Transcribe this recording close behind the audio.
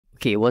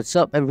Okay, what's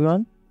up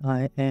everyone?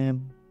 I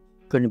am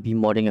going to be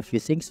modding a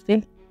few things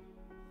today.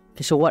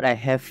 Okay, so what I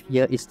have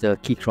here is the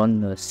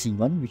Keychron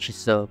C1, which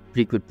is a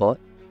pretty good board.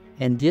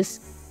 And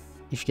this,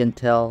 if you can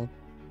tell,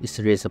 is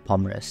the Razer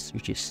palm rest,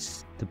 which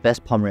is the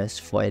best palm rest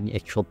for any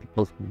actual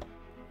people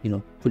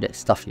who, put that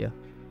stuff here.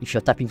 If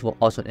you're typing for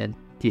hours on end,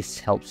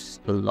 this helps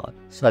a lot.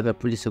 So I'm going to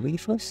put this away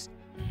first.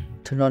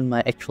 Turn on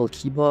my actual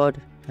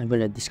keyboard. I'm going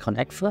to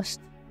disconnect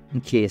first.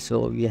 Okay,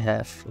 so we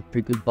have a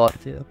pretty good board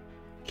here.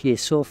 Okay,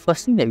 so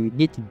first thing that we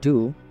need to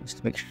do is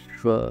to make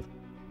sure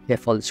we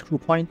have all the screw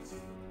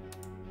points.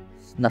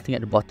 There's nothing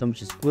at the bottom,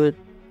 which is good.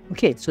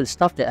 Okay, so the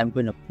stuff that I'm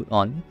going to put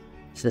on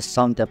is the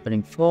sound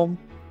dampening foam.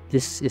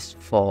 This is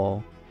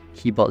for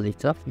keyboard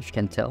later, which you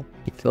can tell.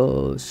 It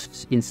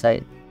goes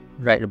inside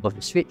right above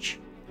the switch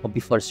or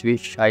before the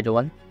switch, either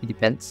one, it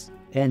depends.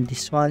 And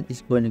this one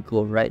is going to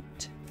go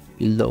right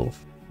below,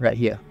 right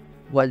here.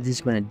 What this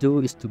is going to do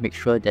is to make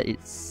sure that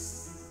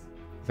it's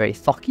very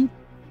thocky. I'm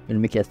going to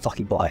make it a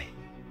thocky boy.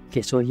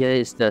 Okay, so here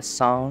is the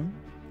sound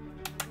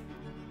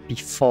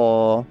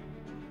before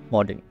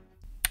modding.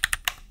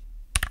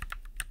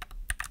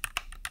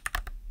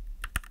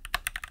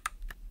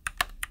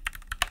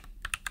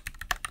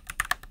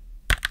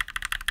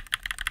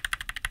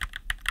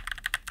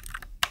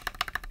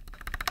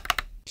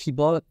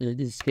 Keyboard, this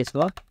is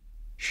spacebar.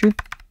 Shoot.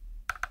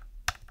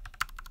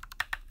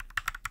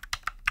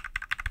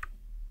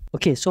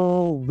 Okay,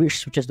 so which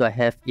switches do I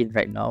have in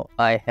right now?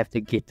 I have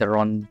the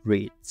Gateron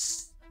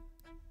Reds,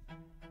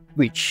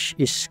 which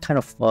is kind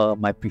of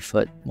my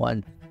preferred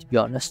one, to be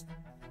honest.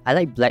 I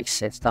like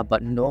blacks and stuff,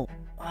 but no,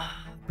 I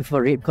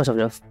prefer red because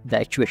of the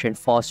actuation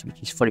force,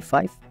 which is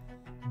 45.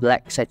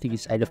 Blacks, I think,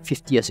 is either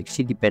 50 or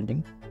 60,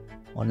 depending,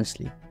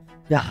 honestly.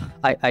 Yeah,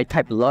 I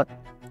type a lot,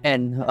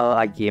 and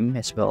I game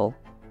as well.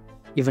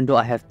 Even though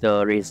I have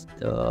the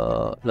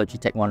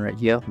Logitech one right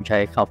here, which I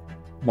have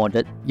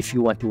modded. If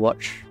you want to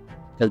watch,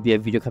 there'll be a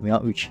video coming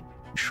out which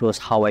shows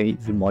how I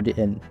even modded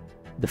and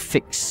the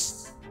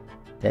fix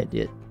that I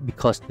did.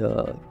 Because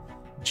the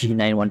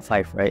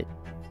G915, right,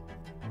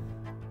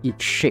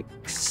 it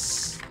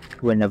shakes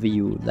whenever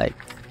you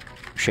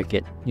shake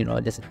it.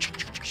 There's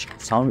a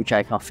sound which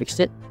I can't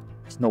fix it.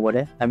 It's nowhere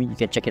there. I mean, you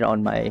can check it out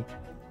on my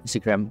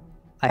Instagram.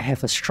 I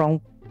have a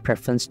strong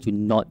preference to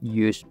not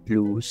use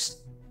blues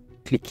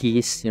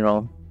clickies,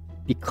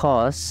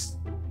 because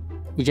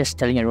it's just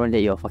telling everyone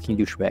that you're a fucking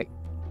douchebag.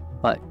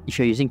 But if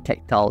you're using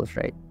tactiles,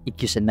 right, it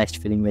gives a nice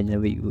feeling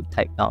whenever you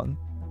type down,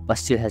 but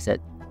still has that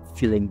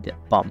feeling, that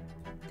bump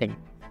thing.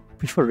 I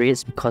prefer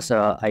reds because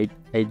I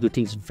do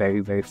things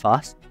very, very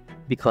fast,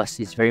 because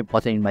it's very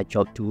important in my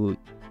job to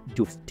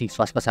do things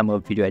fast, because I'm a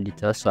video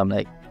editor. So I'm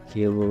like,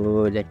 okay,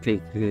 that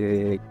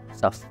click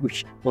stuff,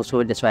 which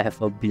also that's why I have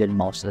a billion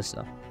mouses.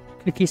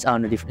 Clickies are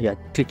on a different,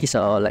 clickies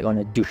are like on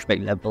a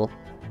douchebag level.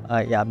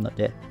 Yeah, I'm not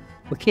there.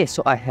 Okay,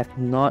 so I have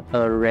not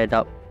read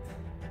up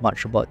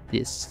much about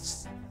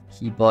this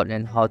keyboard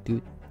and how to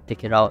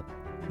take it out.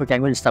 Okay, I'm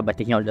going to start by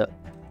taking out the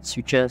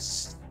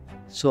switches.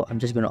 So I'm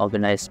just going to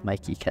organize my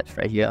keycaps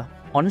right here.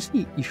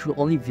 Honestly, you should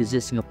only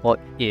visit Singapore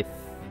if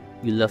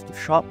you love to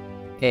shop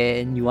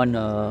and you want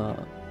to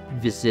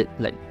visit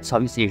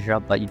Southeast Asia,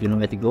 but you don't know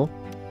where to go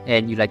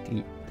and you like to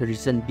eat. The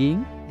reason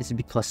being is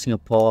because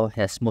Singapore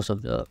has most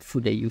of the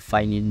food that you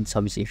find in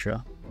Southeast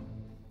Asia.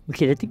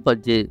 Okay, the thing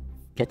about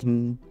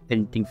getting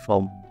anything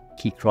from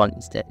Keychron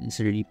is that it's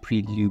already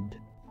pre-lubed.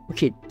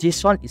 Okay,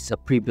 this one is a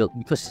pre-built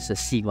because it's a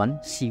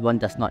C1. C1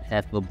 does not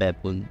have a bare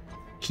bone.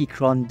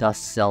 Keychron does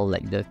sell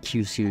the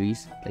Q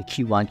series,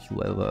 Q1, Q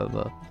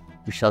whatever,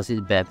 which sells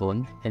it bare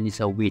bone, and it's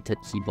a weighted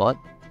keyboard.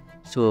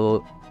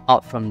 So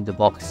out from the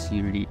box,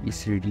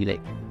 it's really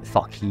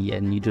thocky,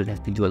 and you don't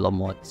have to do a lot of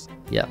mods.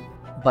 Yeah,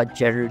 but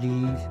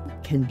generally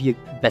can be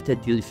a better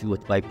deal if you were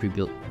to buy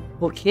pre-built.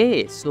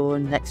 Okay, so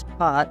next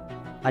part,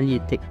 I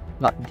need to take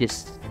out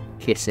this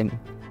casing.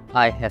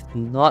 I have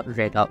not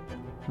read up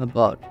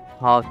about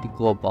how to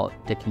go about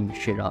taking the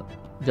shit out.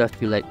 Do I have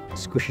to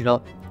squish it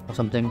out or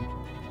something?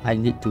 I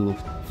need to.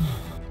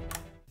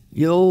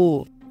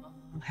 Yo,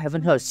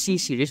 haven't heard C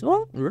series.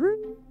 Oh,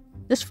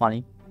 that's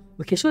funny.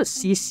 Okay, so the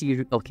C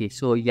series. Okay,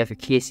 so you have your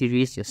K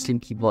series, your slim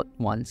keyboard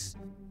ones,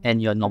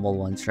 and your normal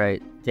ones,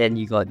 right? Then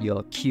you got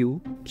your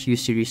Q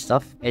series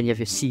stuff, and you have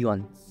your C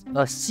ones.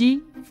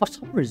 C, for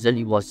some reason,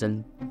 it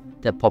wasn't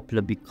that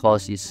popular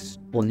because it's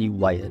only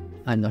wired.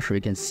 I'm not sure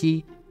you can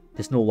see.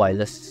 There's no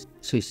wireless,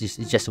 so it's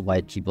just a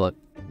wired keyboard.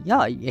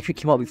 Yeah, it actually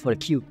came out before the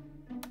Q.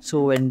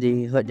 So when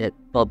they heard that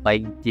people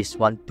buying this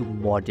one to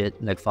mod it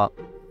fuck,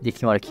 they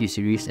came out a Q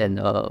series and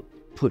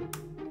put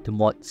the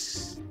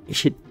mods.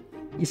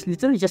 It's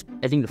literally just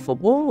adding the foam.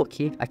 Oh,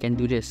 okay, I can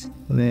do this.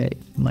 Where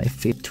my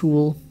fave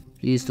tool?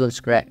 Please don't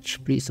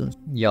scratch. Please don't.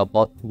 You're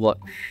about to watch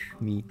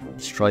me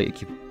destroy a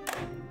keyboard.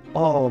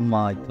 Oh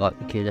my god.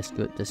 Okay, that's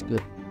good. That's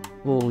good.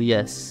 Oh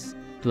yes.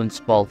 Don't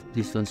spoil.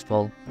 Please don't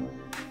spoil.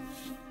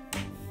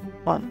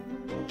 What?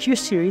 Q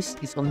series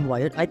is only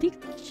wired. I think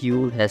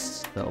Q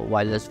has the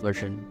wireless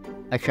version.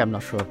 Actually, I'm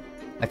not sure.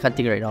 I can't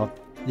think right now.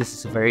 This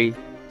is a very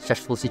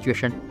stressful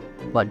situation.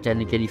 But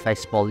then again, if I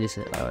spoil this,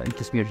 it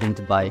gives me a reason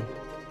to buy.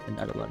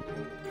 another one.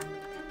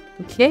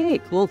 Okay,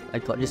 cool. I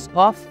got this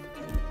off.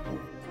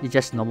 It's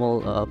just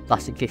normal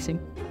plastic casing.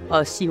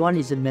 C1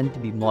 isn't meant to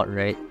be mod,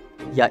 right?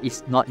 Yeah,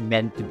 it's not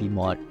meant to be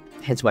mod.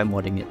 Hence why I'm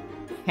modding it.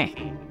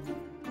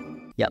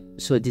 Yep,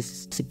 so this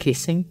is the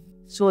casing.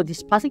 So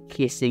these plastic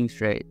casings,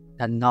 right,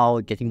 are now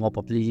getting more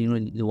popular. You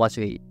know, the ones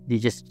where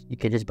you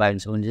can just buy on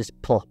its own, just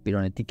plop it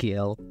on a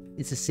TKL.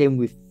 It's the same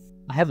with,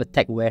 I have a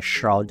TechWare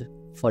shroud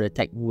for the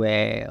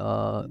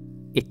TechWare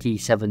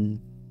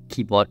 87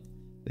 keyboard,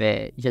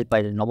 where you just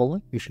buy the normal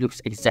one, which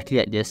looks exactly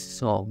like this.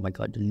 So, oh my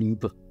god, the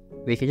lube,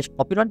 where you can just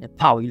pop it on and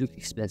pow, it looks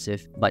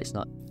expensive, but it's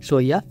not. So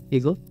yeah, here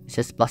you go. It's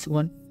just a plastic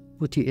one.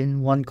 Put it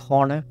in one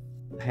corner.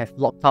 I have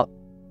locked out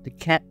the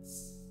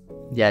cats.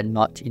 They are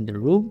not in the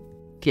room.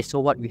 Okay, so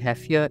what we have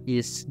here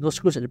is no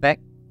screws at the back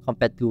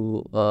compared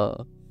to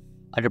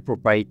other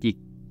proprietary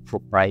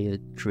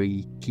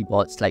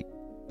keyboards like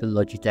the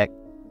Logitech.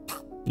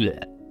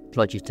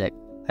 Logitech.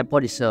 I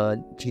bought this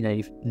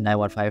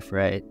G915,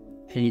 right?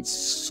 And it's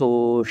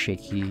so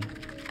shaky.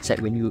 It's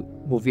like when you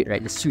move it,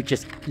 right, the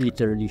switches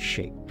literally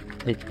shake.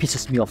 It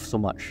pisses me off so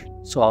much.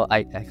 So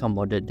I can't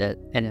bother that,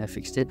 and I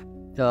fixed it.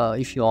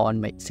 If you're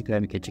on my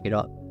Instagram, you can check it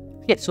out.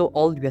 Okay, so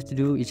all we have to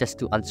do is just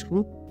to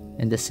unscrew,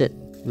 and that's it.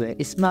 Where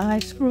is my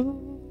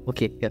screw?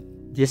 Okay, yeah,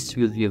 this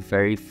will be a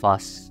very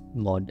fast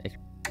mod.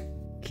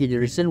 Okay, the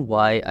reason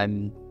why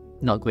I'm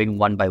not going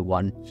one by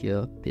one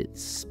here,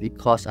 it's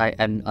because I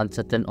am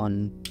uncertain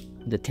on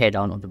the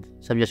teardown of the,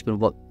 so I'm just going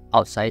to work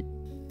outside,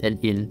 then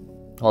in,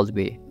 all the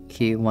way.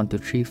 Okay, 1, 2,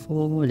 3,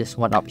 4, there's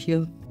one up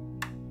here.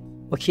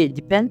 Okay, it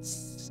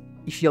depends.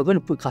 If you're going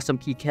to put custom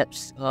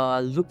keycaps,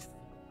 look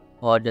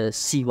for the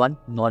C1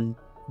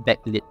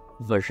 non-backlit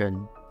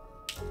version.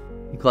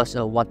 Because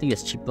one thing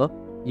is cheaper,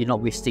 you're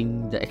not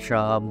wasting the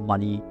extra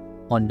money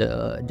on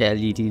the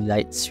LED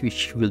lights,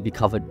 which will be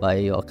covered by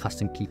your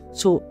custom key.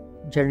 So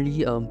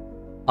generally,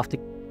 after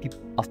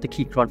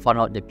Keychron found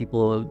out that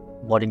people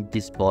modding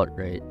this board,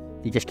 right,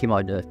 they just came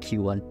out with the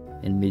Q1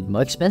 and made it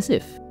more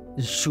expensive.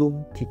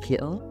 Zoom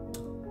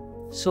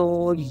TKL.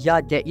 So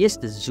yeah, there is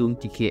the Zoom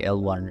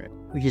TKL one, right,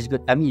 which is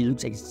good. I mean, it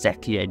looks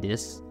exactly like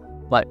this,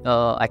 but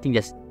I think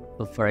there's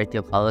a variety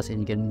of colors and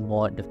you can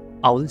mod the,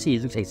 I wouldn't say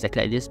it looks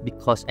exactly like this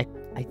because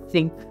I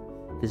think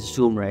the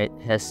Zoom, right,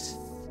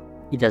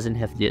 it doesn't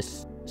have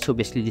this. So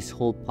basically this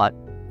whole part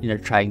in a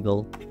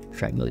triangle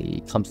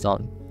it comes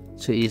down.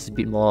 So it is a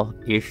bit more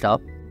aged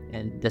up,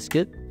 and that's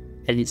good.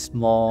 And it's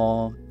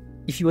more,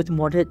 if you were to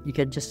mod it, you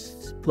can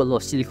just put a lot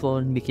of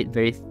silicone, make it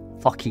very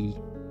fucky,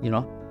 you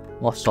know,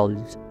 more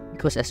solid.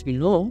 Because as we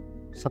know,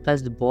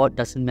 sometimes the board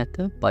doesn't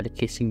matter, but the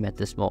casing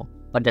matters more.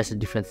 But that's a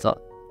different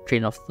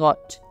train of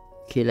thought.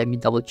 Okay, let me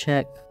double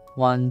check.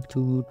 1,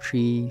 2,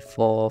 3,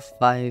 4,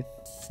 5,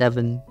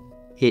 7,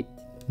 8,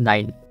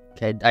 9.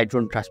 Okay, I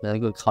don't trust me. I'm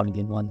going to count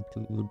again. 1,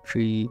 2,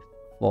 3,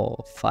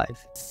 4,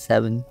 5,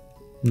 7,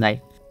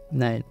 9.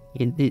 9.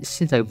 It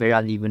seems like a very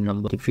uneven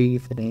number. 3,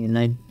 4,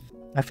 9.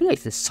 I feel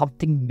like there's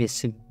something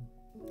missing.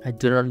 I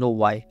do not know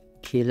why.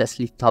 Okay, let's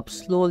lift up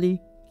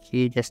slowly.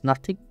 Okay, there's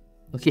nothing.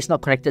 Okay, it's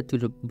not connected to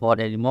the board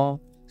anymore.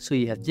 So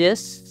you have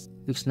this.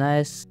 Looks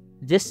nice.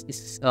 This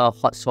is a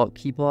hot swap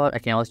keyboard. I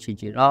can always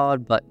change it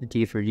out, but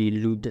they've already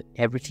lubed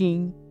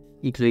everything,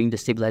 including the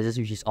stabilizers,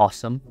 which is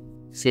awesome.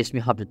 Saves me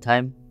half the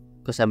time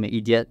because I'm an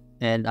idiot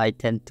and I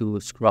tend to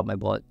screw up my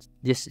board.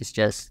 This is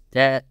just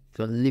that.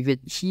 Gonna leave it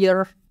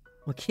here.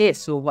 Okay,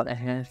 so what I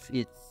have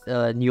is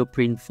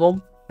neoprene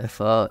foam. I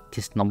have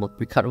this normal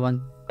pre-cut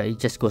one. It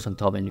just goes on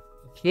top. And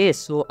okay,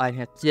 so I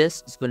have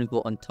this. It's gonna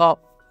go on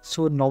top.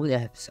 So normally I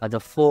have this other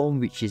foam,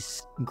 which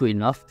is good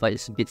enough, but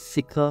it's a bit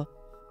thicker,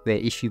 where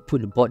if you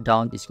put the board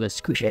down, it's going to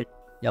squish it.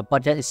 Yeah,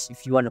 but that is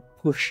if you want to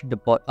push the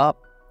board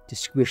up to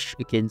squish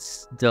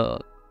against the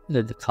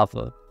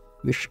cover,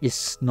 which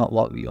is not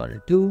what we want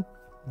to do.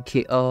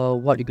 Okay,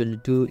 what you're going to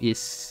do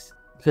is,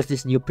 because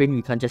this neoprene,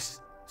 we can't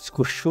just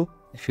squish through.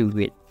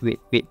 Actually,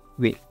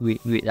 wait,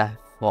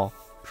 wow.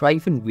 Try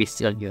even waste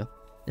it on here.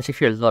 There's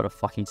actually a lot of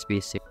fucking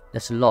space here.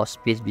 There's a lot of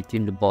space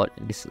between the board,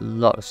 and there's a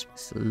lot of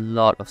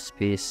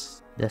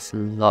space. There's a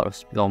lot of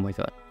space. Oh my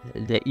god,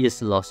 there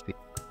is a lot of space.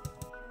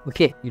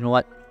 Okay, you know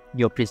what?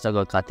 Neoprene's not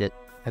gonna cut it.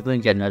 I'm gonna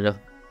get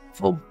another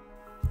foam.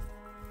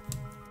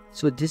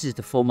 So this is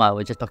the foam I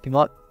was just talking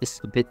about. It's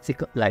a bit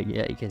thicker. Like,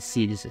 yeah, you can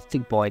see this is a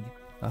thick board.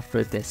 After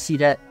you can see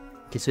that.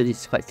 Okay, so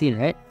this is quite thin,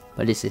 right?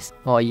 But this is,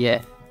 oh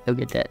yeah,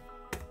 look at that.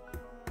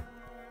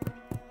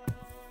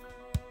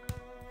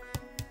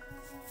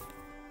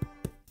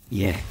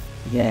 Yeah.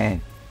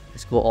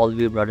 Let's go all the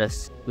way,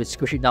 brothers. We'll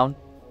squish it down.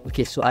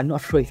 Okay, so I'm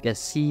not sure if you can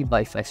see,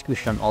 but if I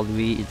squish down all the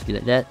way, it'll be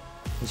like that.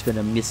 It's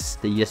gonna miss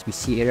the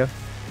USB-C area.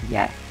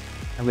 Yeah,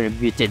 I'm gonna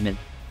mute it, man.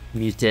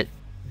 Mute it.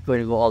 It's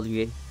gonna go all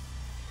the way.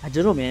 I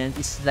don't know, man.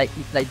 It's like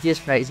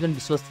this, right? It's gonna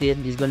be so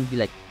thin. It's gonna be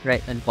like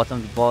right on the bottom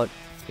of the board.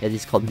 Yeah,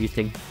 this is called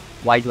muting.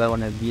 Why do I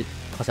want to mute?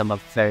 Because I'm a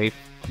very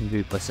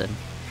angry person.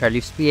 Try to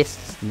leave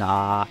space?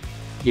 Nah.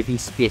 Giving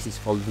space is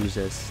for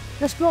losers.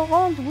 Let's go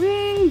all the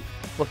way.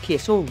 Okay,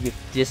 so with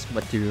this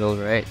material,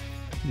 right,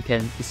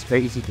 it's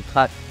very easy to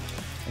cut,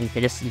 and you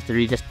can just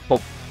literally just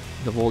poke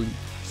the whole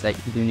It's like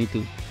you don't need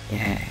to.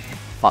 Yeah.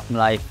 Fuck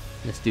life.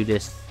 Let's do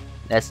this.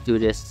 Let's do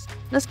this.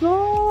 Let's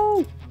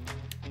go.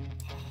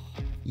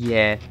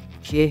 Yeah.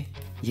 Okay.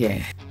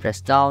 Yeah. Press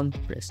down.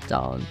 Press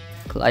down.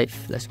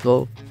 Life. Let's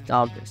go.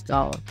 Down. Press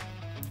down.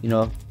 You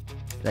know,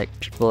 like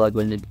people are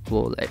going to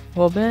go like,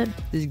 oh man,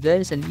 this guy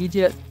is an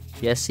idiot.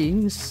 Yes, he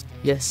is.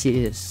 Yes,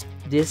 he is.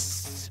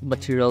 This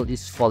material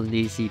is for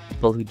lazy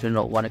people who do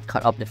not want to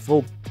cut up the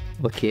foam.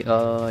 Okay,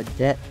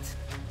 that.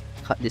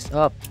 Cut this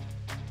up.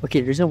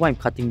 Okay, the reason why I'm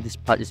cutting this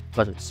part is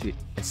because of the switch.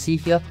 And see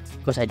here,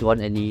 because I don't want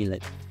any,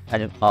 like, I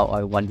don't know how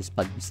I want this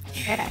part to be.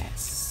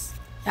 Yes!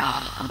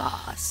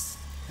 Yes!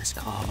 Let's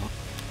go.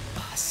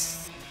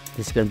 Yes!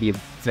 This is gonna be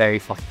very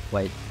fucking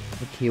quiet.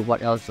 Okay,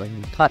 what else do I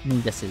need to cut?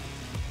 That's it.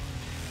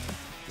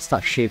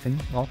 Start shaving.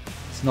 Well,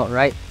 it's not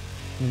right.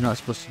 You're not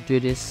supposed to do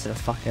this.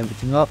 Fuck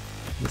everything up.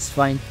 It's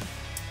fine.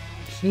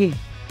 Okay.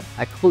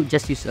 I could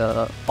just use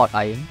a hot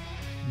iron.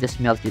 Just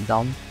melt it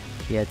down.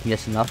 Okay, I think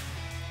that's enough.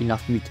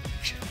 Enough meat.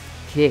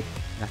 Okay,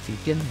 nothing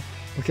again.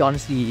 Okay,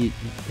 honestly,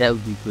 that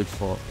would be good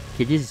for.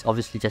 Okay, this is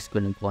obviously just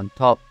gonna go on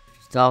top.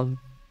 Down.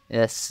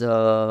 As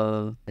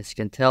you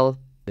can tell,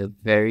 they're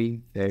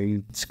very,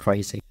 very. It's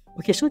crazy.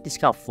 Okay, so this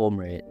kind of foam,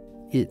 right?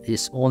 It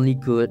is only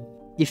good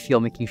if you're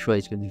making sure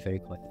it's going to be very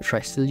quiet. Should I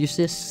still use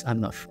this? I'm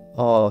not sure.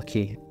 Oh,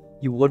 okay.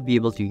 You won't be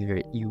able to hear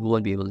it. You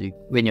won't be able to.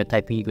 When you're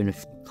typing, you're going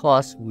to.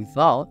 Because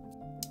without.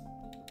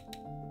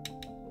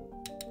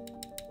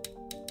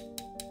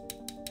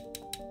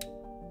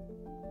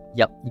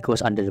 Yep, it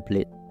goes under the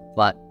plate.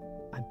 But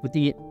I'm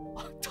putting it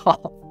on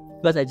top.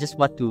 Because I just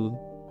want to,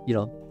 you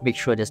know, make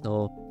sure there's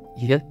no.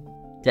 Here?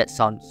 That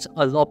sounds.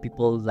 A lot of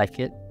people like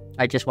it.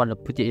 I just want to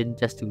put it in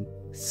just to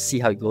see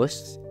how it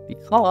goes.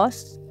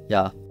 Because.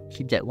 Yeah.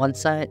 Keep that one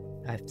side.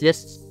 I have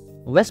this.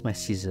 Where's my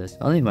scissors?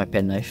 Only my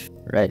penknife.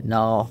 Right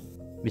now,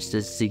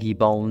 Mr. Ziggy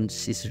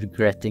Bones is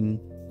regretting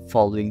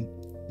following.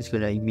 He's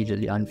gonna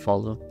immediately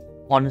unfollow.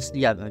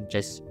 Honestly, I'm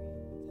just.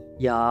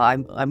 Yeah,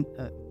 I'm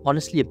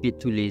honestly a bit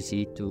too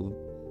lazy to.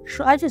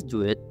 Should I just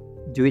do it?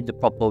 Do it the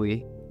proper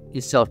way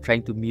instead of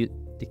trying to mute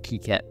the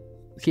keycap.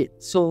 Okay,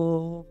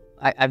 so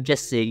I'm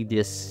just saying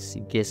this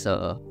in case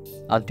I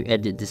want to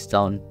edit this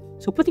down.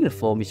 So putting the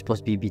foam is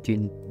supposed to be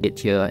between it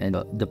here and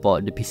the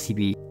board, the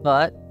PCB.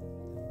 But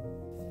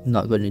I'm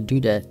not going to do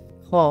that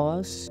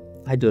because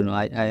I don't know.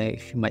 I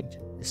might,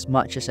 as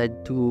much as I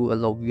do a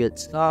lot of weird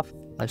stuff,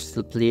 I'm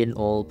still playing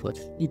all. But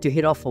need to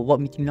head off for work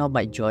meeting now.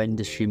 Might join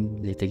the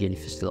stream later again if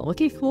you're still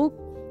okay. Cool.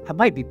 I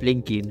might be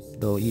playing games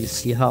though. You'll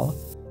see how.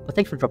 But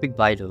thanks for dropping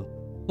by though.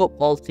 Hope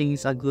all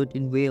things are good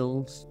in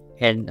Wales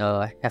and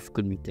have a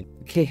good meeting.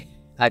 Okay,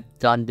 I've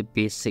done the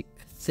basic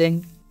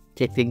thing,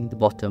 taping the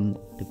bottom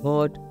of the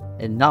board.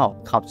 And now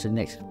comes the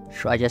next.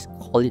 Should I just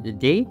call it a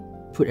day?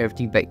 Put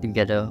everything back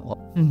together? Or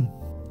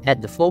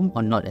add the foam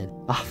or not add?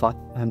 Ah, fuck.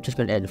 I'm just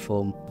gonna add the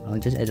foam. I'll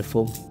just add the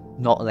foam.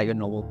 Not like a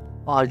normal.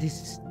 Oh,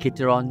 this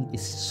Gateron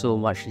is so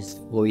much. It's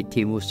very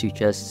Temu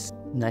switches.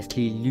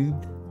 Nicely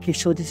lubed. Okay,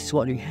 so this is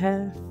what we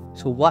have.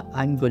 So what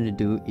I'm gonna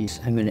do is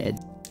I'm gonna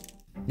add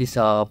these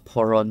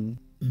poron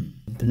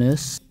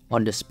openers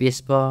on the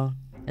spacebar.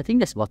 I think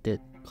that's about it.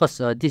 Because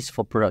this is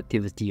for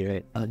productivity,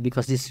 right?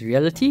 Because this is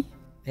reality.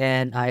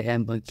 And I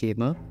am a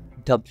gamer.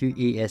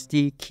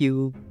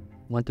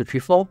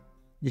 WASDQ1234.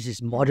 This is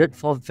modded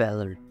for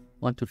Valor.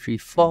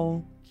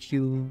 1234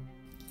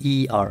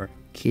 QER.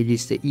 Okay,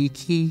 this is the E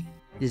key.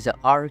 This is the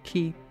R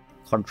key.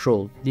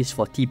 Control. This is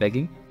for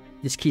teabagging.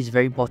 This key is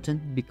very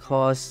important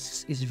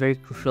because it's very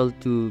crucial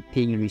to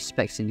paying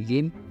respects in the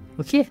game.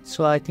 Okay,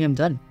 so I think I'm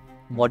done.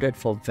 Modded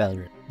for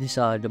Valor. These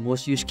are the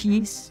most used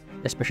keys,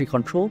 especially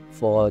control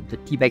for the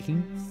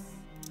teabagging.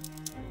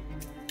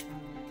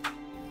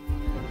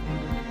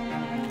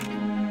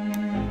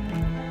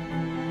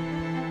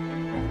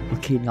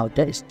 Okay, now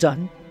that is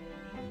done.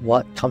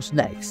 What comes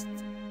next?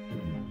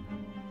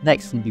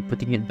 Next, we'll be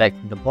putting it back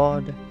on the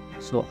board.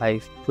 So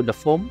I've put the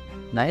foam.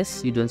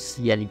 Nice, you don't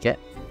see any gap.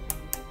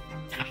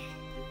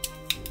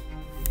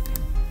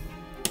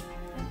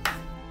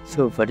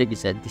 So verdict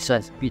is that this one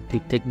is a bit too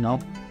thick now.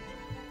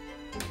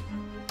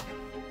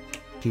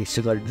 Okay,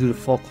 so gotta do the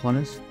four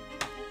corners.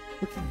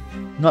 Okay.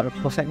 Not a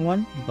perfect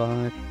one,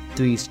 but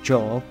doing its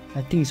job.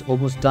 I think it's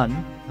almost done.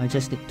 I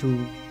just need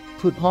to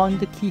put on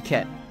the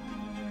keycap.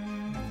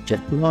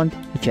 Just put on the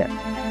keycap.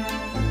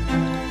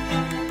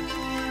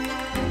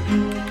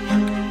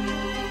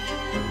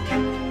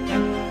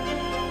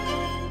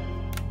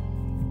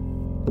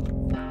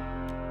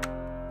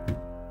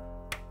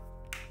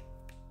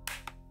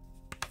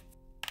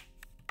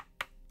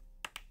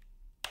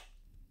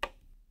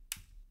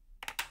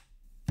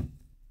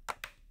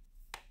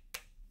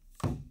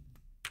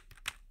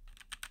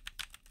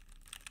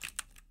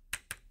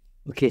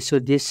 Okay, so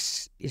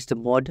this is the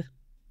mod.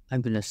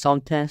 I'm gonna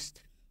sound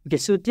test. Okay,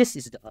 so this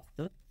is the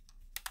after.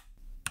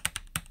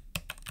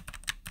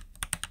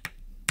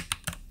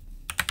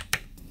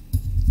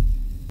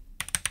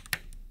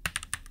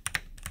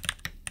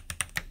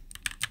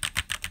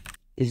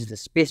 This is the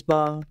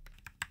spacebar.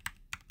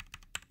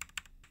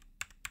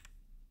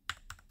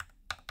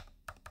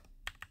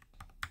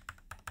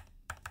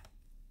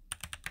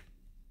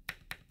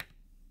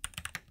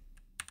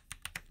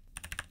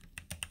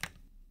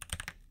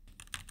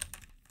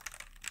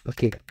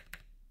 Okay,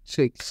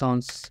 so it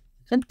sounds,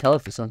 I can't tell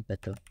if it sounds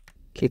better.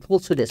 Okay, cool,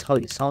 so that's how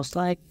it sounds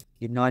like.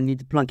 You know, I need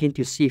to plug in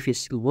to see if it's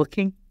still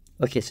working.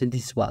 Okay, so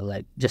this is what,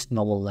 like, just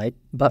normal light.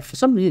 But for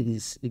some reason,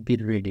 it's a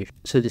bit reddish.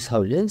 So this is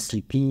how it is.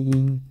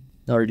 Sleeping,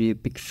 not really a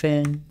big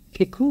fan.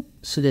 Okay, cool.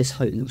 So that's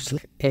how it looks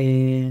like.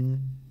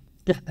 And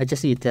yeah, I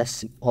just need to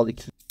test all the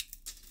keys.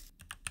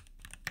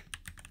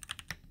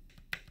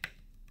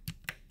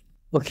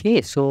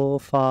 Okay, so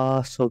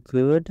far so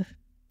good.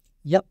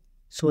 Yep,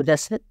 so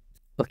that's it.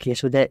 Okay,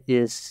 so that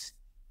is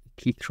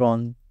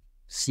Keychron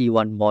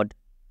C1 mod.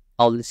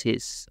 I would say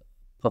it's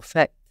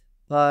perfect,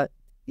 but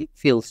it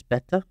feels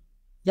better.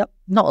 Yep,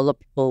 not a lot of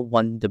people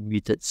want the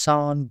muted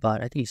sound,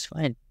 but I think it's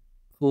fine.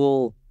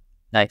 Cool.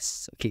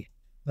 Nice. Okay.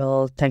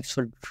 Well, thanks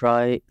for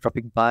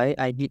dropping by.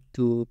 I need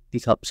to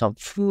pick up some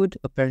food.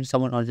 Apparently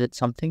someone ordered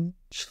something.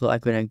 So I'm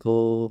gonna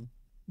go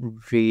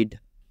raid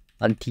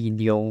Auntie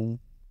Neong.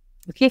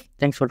 Okay,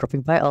 thanks for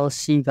dropping by. I'll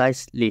see you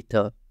guys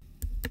later.